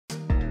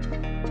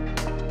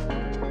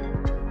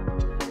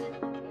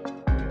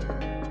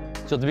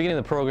So at the beginning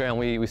of the program,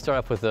 we start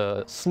off with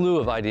a slew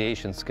of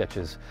ideation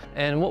sketches.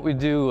 And what we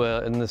do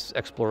in this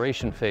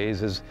exploration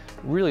phase is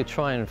really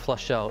try and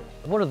flesh out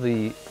what are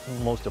the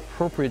most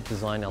appropriate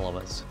design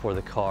elements for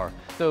the car.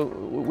 So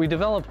we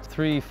developed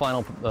three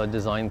final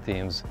design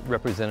themes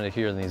represented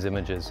here in these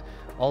images.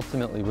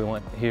 Ultimately, we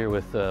went here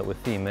with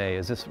theme A,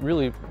 as this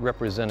really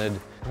represented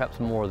perhaps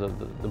more the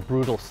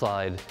brutal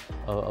side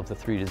of the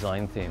three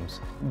design themes.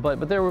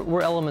 But there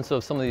were elements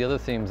of some of the other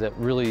themes that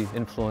really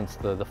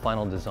influenced the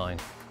final design.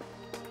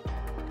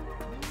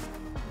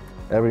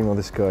 Everything on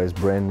this car is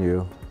brand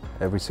new.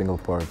 Every single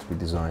part we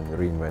designed,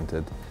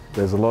 reinvented.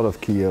 There's a lot of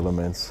key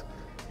elements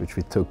which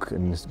we took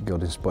and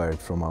got inspired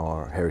from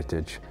our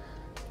heritage.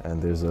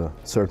 And there's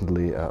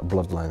certainly a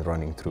bloodline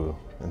running through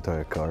the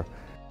entire car.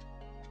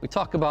 We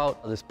talk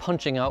about this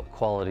punching out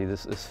quality,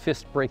 this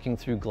fist breaking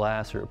through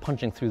glass or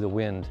punching through the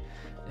wind.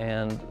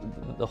 And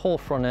the whole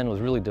front end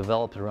was really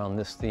developed around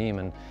this theme,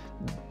 and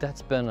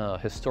that's been a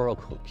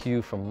historical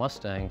cue from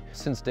Mustang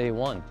since day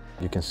one.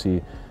 You can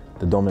see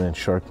the dominant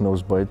shark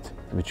nose bite,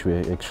 which we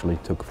actually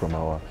took from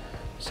our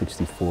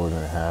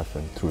 64.5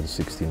 and through the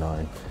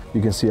 69.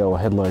 You can see our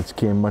headlights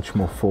came much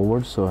more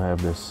forward, so I have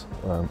this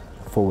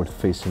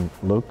forward-facing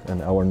look,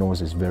 and our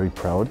nose is very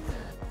proud.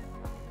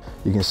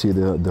 You can see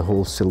the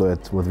whole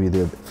silhouette, what we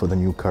did for the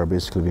new car.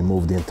 Basically, we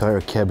moved the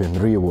entire cabin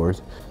rearward,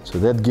 so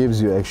that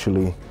gives you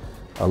actually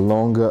a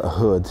longer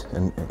hood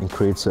and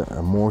creates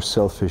a more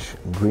selfish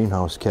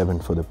greenhouse cabin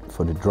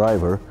for the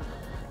driver,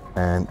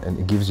 and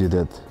it gives you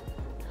that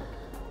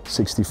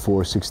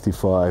 64,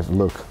 65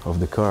 look of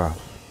the car.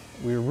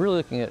 We were really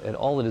looking at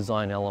all the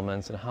design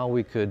elements and how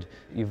we could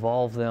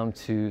evolve them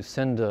to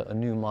send a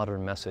new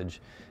modern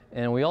message.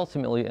 And we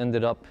ultimately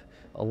ended up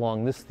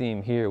along this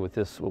theme here with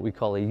this, what we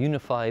call a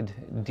unified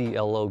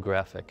DLO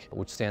graphic,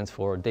 which stands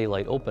for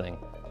daylight opening,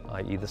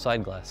 i.e. the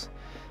side glass.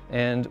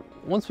 And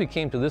once we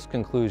came to this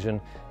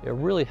conclusion, it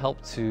really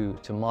helped to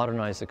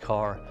modernize the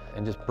car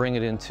and just bring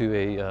it into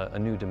a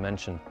new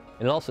dimension.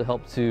 It also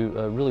helped to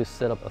really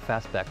set up a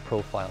fastback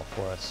profile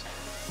for us.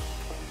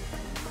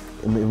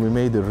 We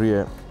made the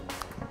rear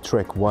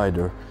track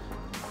wider,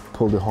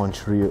 pulled the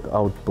haunch rear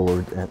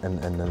outboard, and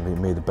then we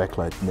made the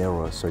backlight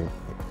narrower, so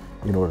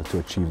in order to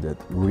achieve that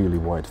really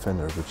wide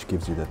fender, which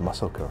gives you that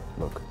muscle car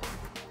look.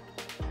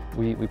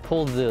 We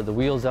pulled the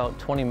wheels out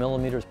 20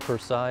 millimeters per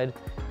side,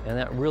 and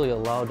that really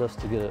allowed us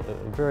to get a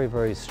very,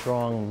 very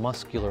strong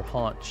muscular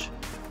haunch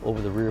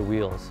over the rear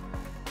wheels.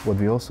 What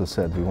we also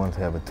said, we want to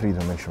have a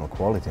three-dimensional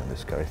quality on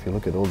this car. If you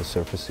look at all the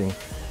surfacing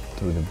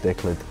through the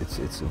decklet,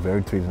 it's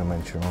very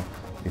three-dimensional.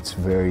 It's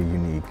very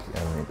unique,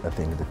 and I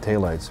think the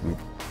taillights, we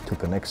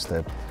took a next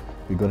step.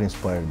 We got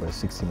inspired by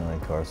 69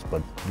 cars,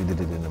 but we did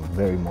it in a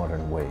very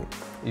modern way.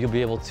 You'll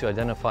be able to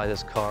identify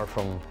this car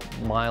from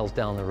miles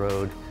down the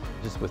road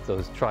just with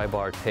those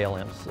tri-bar tail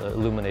lamps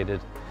illuminated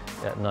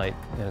at night,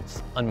 and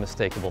it's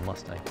unmistakable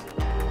Mustang.